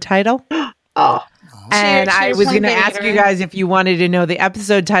episode title. Oh, And I Cheers, was going to Peter. ask you guys if you wanted to know the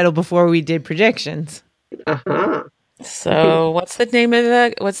episode title before we did predictions. uh-huh. So what's the name of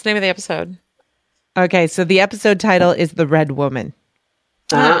the episode? Okay, so the episode title is The Red Woman.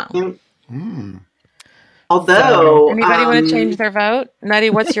 Uh-huh. Although, Anybody want to change their vote? Nutty,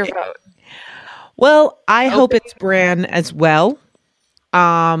 what's your vote? Well, I hope it's Bran as well.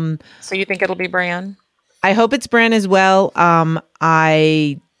 So you think it'll be Bran? I hope it's Bran as well.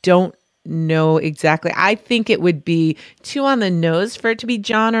 I don't know exactly. I think it would be too on the nose for it to be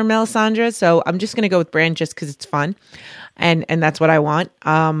John or Melisandre. So I'm just going to go with Bran just because it's fun. And that's what I want.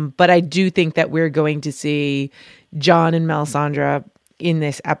 But I do think that we're going to see John and Melisandre in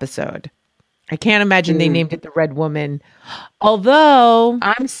this episode. I can't imagine they named it the Red Woman. Although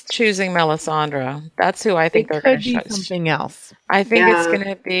I'm choosing Melisandre. That's who I think it they're going could to be show. something else. I think it's Yeah.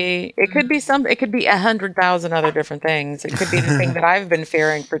 going to be. It could be some. It could be 100,000 other different things. It could be the thing that I've been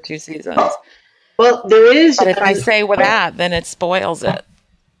fearing for 2 seasons. well, there is But if I say with that, then it spoils it.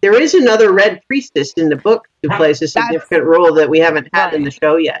 there is another red priestess in the book who plays a significant role that we haven't had in the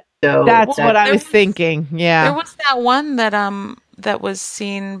show yet. So That's what I there was was- thinking. Yeah. There was that one that was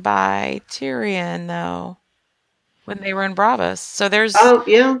seen by Tyrion though, when they were in Bravos. So there's Oh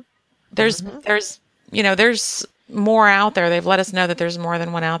yeah, there's more out there. They've let us know that there's more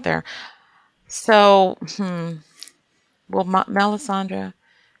than one out there. So, well, Melisandre,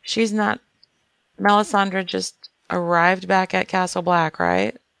 Melisandre just arrived back at Castle Black,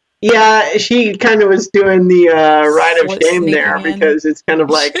 right? yeah. She kind of was doing the rite of shame Sneaking there in. because it's kind of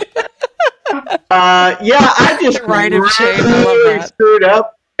like, yeah, I just Rite of shame, I love really that. screwed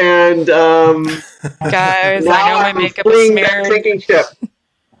up, and Guys, now I know my I'm makeup is fleeing that smeared. sinking ship.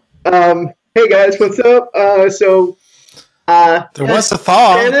 Hey guys, what's up? There was a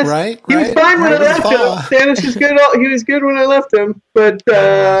thaw, Stannis, right? He was Right? fine when I There was a left him. thaw. Stannis was good. He was good when I left him, but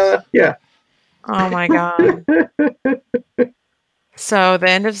yeah. Oh my god. So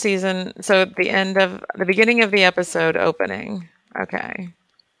the beginning of the episode opening. Okay.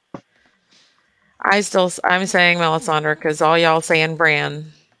 I'm saying Melisandre because all y'all saying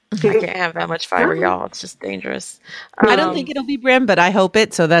Bran. I can't have that much fiber, y'all. It's just dangerous. I don't think it'll be Bran, but I hope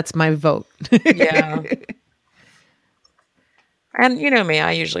it. So that's my vote. Yeah. And you know me,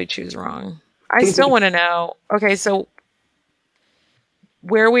 I usually choose wrong. I still want to know. Okay, so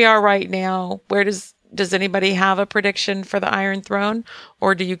where we are right now, where does anybody have a prediction for the Iron Throne,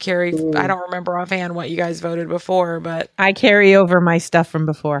 or do you carry? I don't remember offhand what you guys voted before, but I carry over my stuff from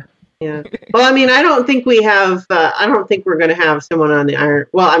before. Yeah. Well, I mean, I don't think we have. I don't think we're going to have someone on the Iron.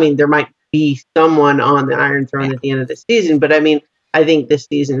 Well, I mean, there might be someone on the Iron Throne at the end of the season, but I mean, I think this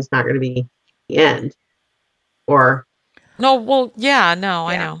season is not going to be the end. Or no. Well, yeah, no,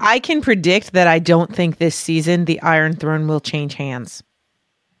 I know. I can predict that I don't think this season the Iron Throne will change hands.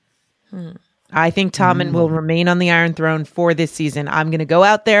 I think Tommen will remain on the Iron Throne for this season. I'm going to go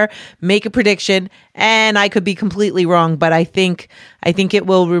out there, make a prediction, and I could be completely wrong, but I think it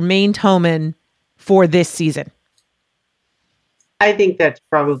will remain Tommen for this season. I think that's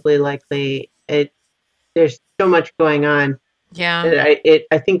probably likely. There's so much going on. Yeah. That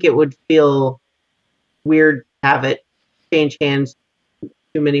I think it would feel weird to have it change hands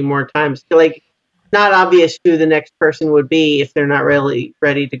too many more times. So, like, not obvious who the next person would be if they're not really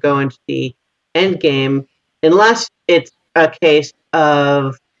ready to go into the end game, unless it's a case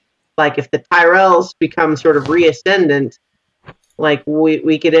of like if the Tyrells become sort of reascendant, like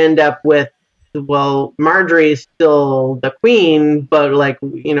we could end up with, well, Marjorie's still the queen, but like,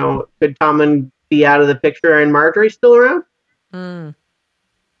 you know, could Tommen be out of the picture and Marjorie's still around?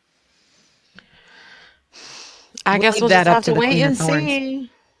 I guess leave we'll that just up have to to the wait Queen of and Thorns. see.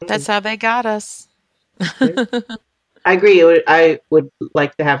 That's how they got us. I agree. I would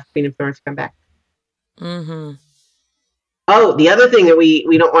like to have Queen of Thorns come back. Mm-hmm. Oh, the other thing that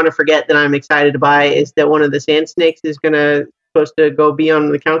we don't want to forget that I'm excited to buy is that one of the Sand Snakes is supposed to go be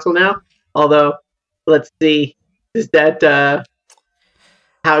on the council now. Although, let's see, is that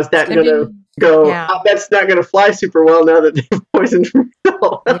how's that going to go? Yeah. That's not going to fly super well now that they've poisoned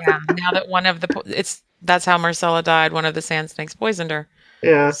Marcella. Yeah, now that one of the that's how Marcella died. One of the sand snakes poisoned her.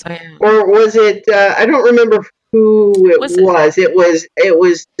 Yeah. So yeah. Or was it? I don't remember who it was. It was It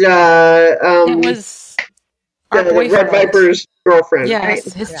was our the boyfriend. Red Viper's girlfriend. Yes, right?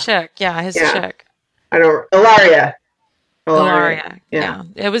 his chick. Yeah, his Yeah. chick. I don't. Ilaria. Ilaria. Yeah.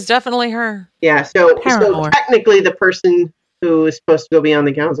 Yeah, it was definitely her. Yeah. So Paramore. technically, the person who was supposed to go be on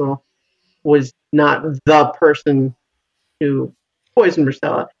the council was not the person who poisoned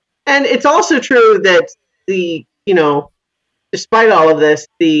Marcella. And it's also true that despite all of this,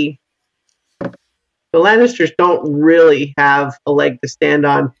 the Lannisters don't really have a leg to stand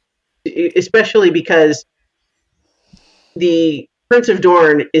on, especially because the Prince of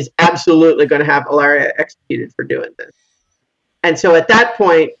Dorne is absolutely going to have Ilaria executed for doing this. And so at that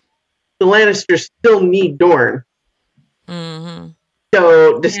point, the Lannisters still need Dorne. Mm-hmm.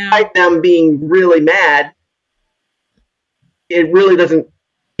 So despite them being really mad, it really doesn't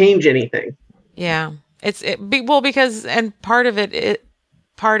change anything. Yeah, because part of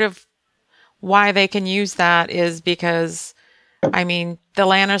why they can use that is because, I mean, the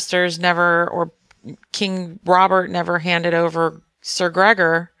Lannisters never, or King Robert never handed over Sir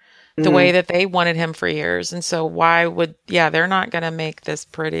Gregor the way that they wanted him for years, and so they're not going to make this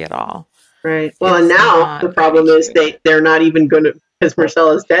pretty at all. Right. Well, and now the problem is they're not even going to, because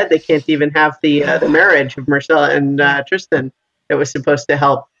Marcella's dead, they can't even have the marriage of Marcella and Tristan that was supposed to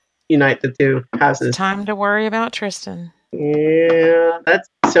help unite the two houses. It's time to worry about Tristan. Yeah,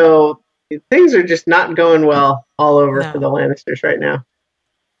 so things are just not going well all over for the Lannisters right now.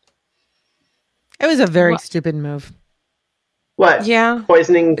 It was a very stupid move. What? Yeah.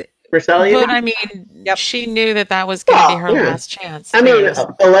 Poisoning Marcella? But I mean, she knew that was going to be her last chance. I mean,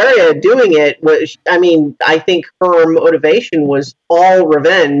 Ilaria doing it was, I think her motivation was all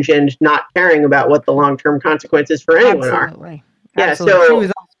revenge and not caring about what the long-term consequences for anyone Absolutely. are. Yeah, Absolutely. so She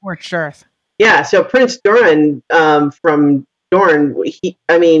was all scorched earth. Yeah, so Prince Doran from Dorne, he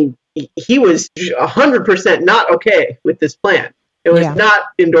was 100% not okay with this plan. It was not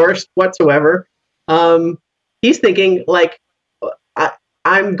endorsed whatsoever. He's thinking, like,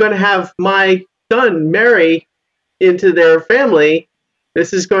 I'm going to have my son marry into their family.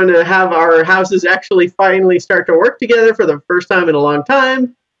 This is going to have our houses actually finally start to work together for the first time in a long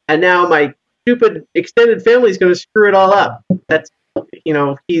time. And now my stupid extended family is going to screw it all up. That's, he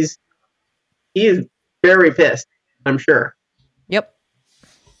is very pissed, I'm sure. Yep.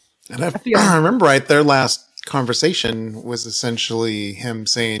 And I remember right, their last conversation was essentially him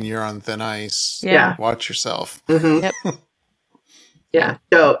saying, "You're on thin ice. Yeah. Watch yourself." Mm-hmm. Yep. Yeah.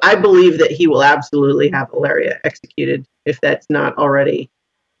 So I believe that he will absolutely have Ilaria executed if that's not already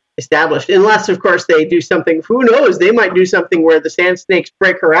established. Unless, of course, they do something. Who knows? They might do something where the Sand Snakes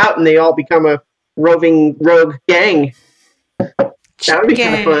break her out and they all become a roving rogue gang. That would be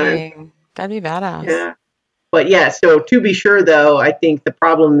kind of fun. That'd be badass. Yeah. But yeah, so to be sure, though, I think the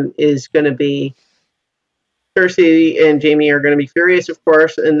problem is going to be Cersei and Jaime are going to be furious, of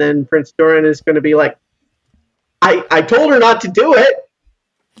course, and then Prince Doran is going to be like, I told her not to do it.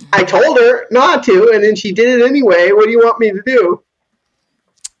 I told her not to, and then she did it anyway. What do you want me to do?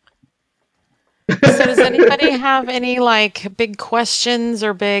 So does anybody have any big questions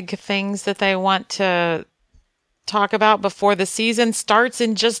or big things that they want to talk about before the season starts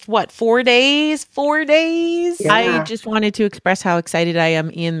in just 4 days? 4 days? Yeah. I just wanted to express how excited I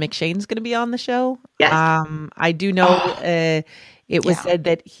am Ian McShane's going to be on the show. Yes. I do know it was said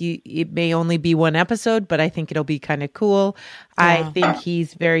that it may only be one episode, but I think it'll be kind of cool. Yeah. I think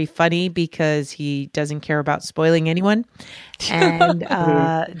he's very funny because he doesn't care about spoiling anyone. And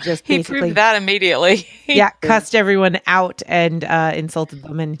just He basically proved that immediately. cussed everyone out and insulted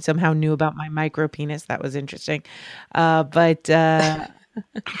them and somehow knew about my micro penis. That was interesting. But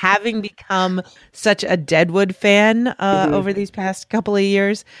having become such a Deadwood fan over these past couple of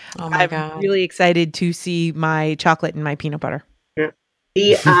years, Oh my I'm God. really excited to see my chocolate and my peanut butter.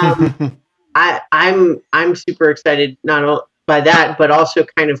 I'm super excited. by that, but also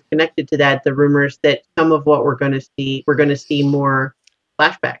kind of connected to that, the rumors that some of what we're going to see more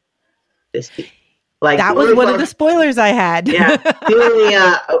flashbacks this season. Like that was one of the spoilers I had. Yeah, the only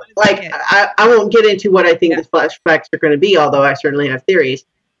I won't get into what I think the flashbacks are going to be, although I certainly have theories.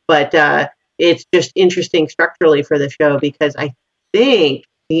 But it's just interesting structurally for the show because I think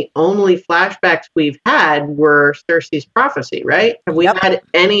the only flashbacks we've had were Cersei's prophecy, right? Have we had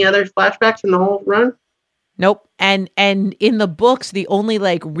any other flashbacks in the whole run? Nope. And in the books, the only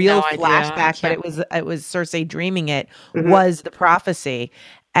like real flashback, but it was Cersei dreaming it, was the prophecy.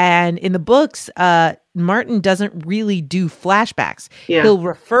 And in the books, Martin doesn't really do flashbacks. Yeah. He'll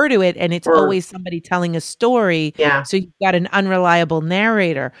refer to it, and it's always somebody telling a story. Yeah. So you've got an unreliable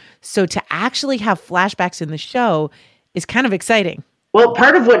narrator. So to actually have flashbacks in the show is kind of exciting. Well,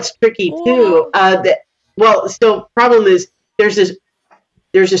 part of what's tricky too, problem is there's a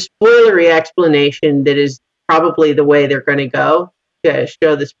spoilery explanation that is probably the way they're going to go to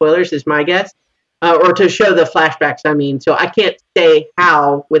show the spoilers, is my guess. Or to show the flashbacks, I mean. So I can't say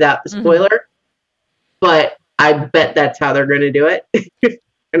how without the spoiler, but I bet that's how they're going to do it.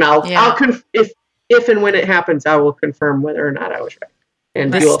 And I'll if and when it happens, I will confirm whether or not I was right.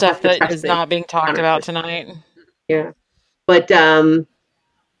 And the stuff that is not being talked about tonight. Yeah, but any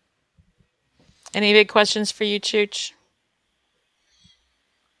big questions for you, Chooch?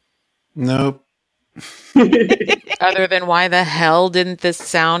 Nope. Other than why the hell didn't this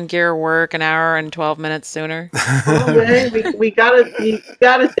sound gear work an hour and 12 minutes sooner? We got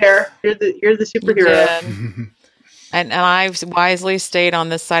it there. You're the superhero. And I wisely stayed on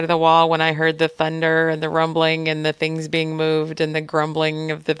this side of the wall when I heard the thunder and the rumbling and the things being moved and the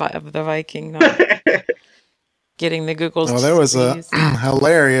grumbling of the Viking. Getting the Googles. Oh, there was a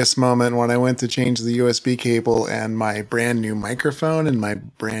hilarious moment when I went to change the USB cable and my brand new microphone and my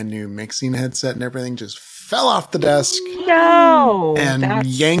brand new mixing headset and everything just fell off the desk. No! And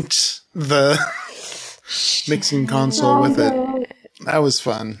yanked the mixing console with it. That was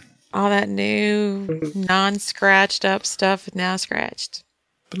fun. All that new non-scratched up stuff is now scratched.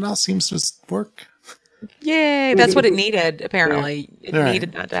 But now seems to work. Yay! That's what it needed, apparently. It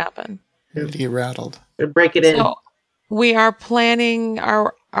needed that to happen. Did he rattled? Break it in. So we are planning.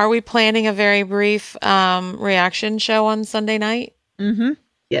 Are we planning a very brief reaction show on Sunday night? Mm-hmm.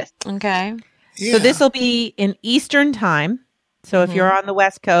 Yes. Okay. Yeah. So this will be in Eastern time. So if you're on the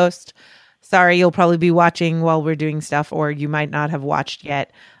West Coast, sorry, you'll probably be watching while we're doing stuff, or you might not have watched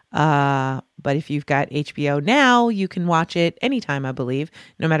yet. But if you've got HBO now, you can watch it anytime. I believe,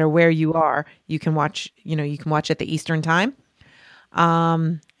 no matter where you are, you can watch. You can watch at the Eastern time.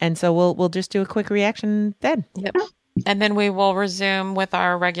 And so we'll just do a quick reaction then. Yep. And then we will resume with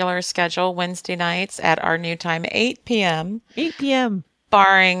our regular schedule Wednesday nights at our new time, 8 p.m. 8 p.m.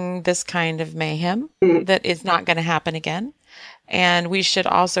 Barring this kind of mayhem that is not going to happen again. And we should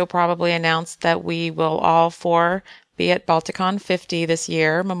also probably announce that we will all four be at Balticon 50 this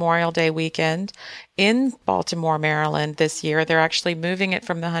year, Memorial Day weekend in Baltimore, Maryland this year. They're actually moving it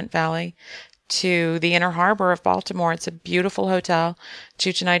from the Hunt Valley to the Inner Harbor of Baltimore. It's a beautiful hotel.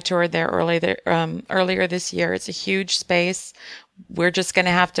 Chooch and I toured there earlier this year. It's a huge space. We're just going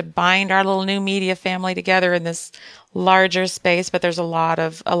to have to bind our little new media family together in this larger space, but there's a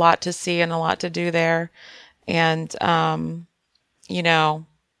lot to see and a lot to do there. And, the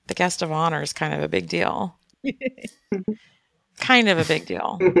guest of honor is kind of a big deal. Kind of a big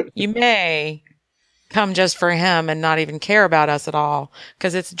deal. You may come just for him and not even care about us at all,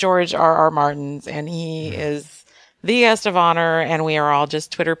 because it's George R.R. Martin's and he is the guest of honor, and we are all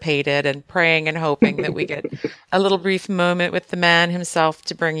just Twitter-pated and praying and hoping that we get a little brief moment with the man himself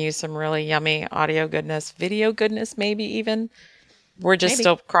to bring you some really yummy audio goodness, video goodness, maybe even. We're just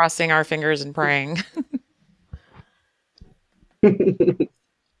still crossing our fingers and praying. It's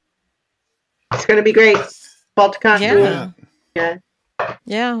going to be great. Balticon. Yeah.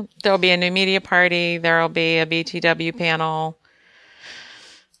 Yeah, there'll be a new media party. There'll be a BTW panel.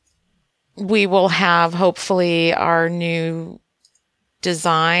 We will have, hopefully, our new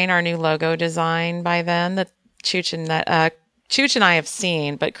logo design by then that Chooch and I have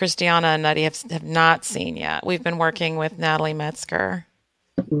seen, but Christiana and Nutty have not seen yet. We've been working with Natalie Metzger.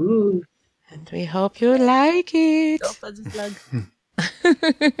 Ooh. And we hope you like it. Go Fuzzy Slug.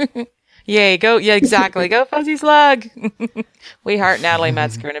 Yay, go. Yeah, exactly. Go Fuzzy Slug. We heart Natalie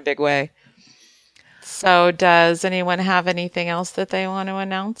Metzger in a big way. So does anyone have anything else that they want to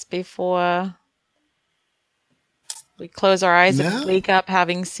announce before we close our eyes and wake up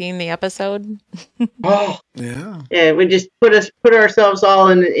having seen the episode? Yeah, we just put ourselves all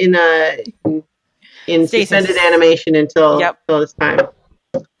in suspended animation until this time.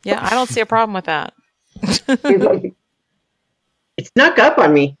 Yeah, I don't see a problem with that. snuck up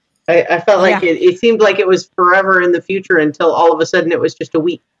on me. I felt like it seemed like it was forever in the future until all of a sudden it was just a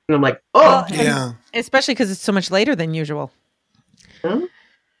week. And I'm like, oh. Yeah. Especially because it's so much later than usual.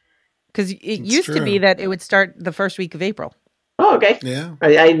 Because it used to be that it would start the first week of April. Oh, okay. Yeah.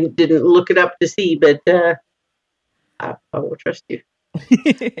 I didn't look it up to see, but I will trust you.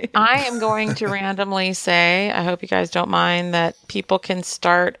 I am going to randomly say, I hope you guys don't mind, that people can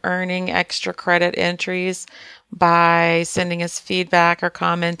start earning extra credit entries by sending us feedback or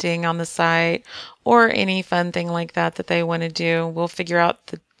commenting on the site or any fun thing like that they want to do. We'll figure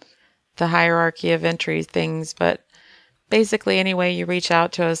out the hierarchy of entry things, but basically any way you reach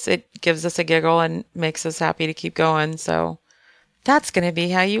out to us, it gives us a giggle and makes us happy to keep going. So that's going to be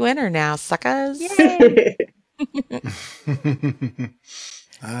how you enter now, suckers. Yay.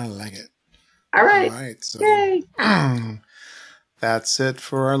 I like it. All right. All right. So Yay. that's it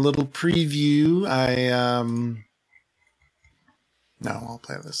for our little preview. No, I'll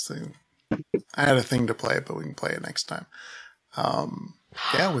play this thing. I had a thing to play, but we can play it next time.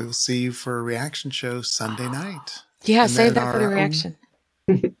 Yeah, we will see you for a reaction show Sunday night. Yeah, And save then that for the our reaction.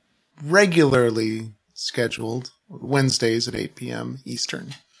 regularly scheduled Wednesdays at 8 p.m.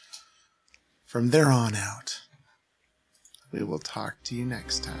 Eastern. From there on out, we will talk to you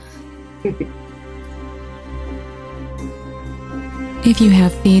next time. If you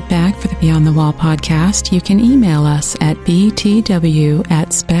have feedback for the Beyond the Wall podcast, you can email us at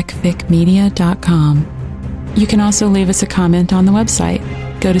btw@specficmedia.com. You can also leave us a comment on the website.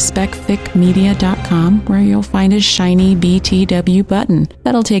 Go to specficmedia.com where you'll find a shiny BTW button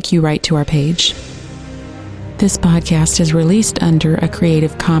that'll take you right to our page. This podcast is released under a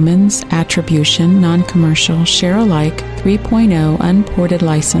Creative Commons Attribution Non-Commercial Share-alike 3.0 Unported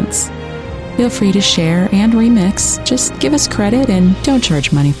license. Feel free to share and remix. Just give us credit and don't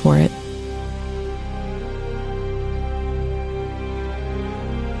charge money for it.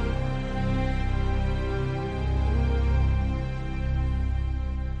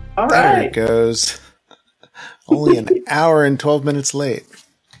 All There right. it goes. Only an hour and 12 minutes late.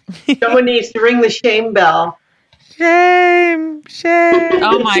 Someone needs to ring the shame bell. Shame.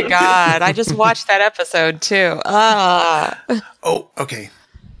 Oh my God. I just watched that episode too. Oh, okay.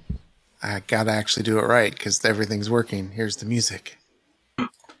 I gotta actually do it right because everything's working. Here's the music.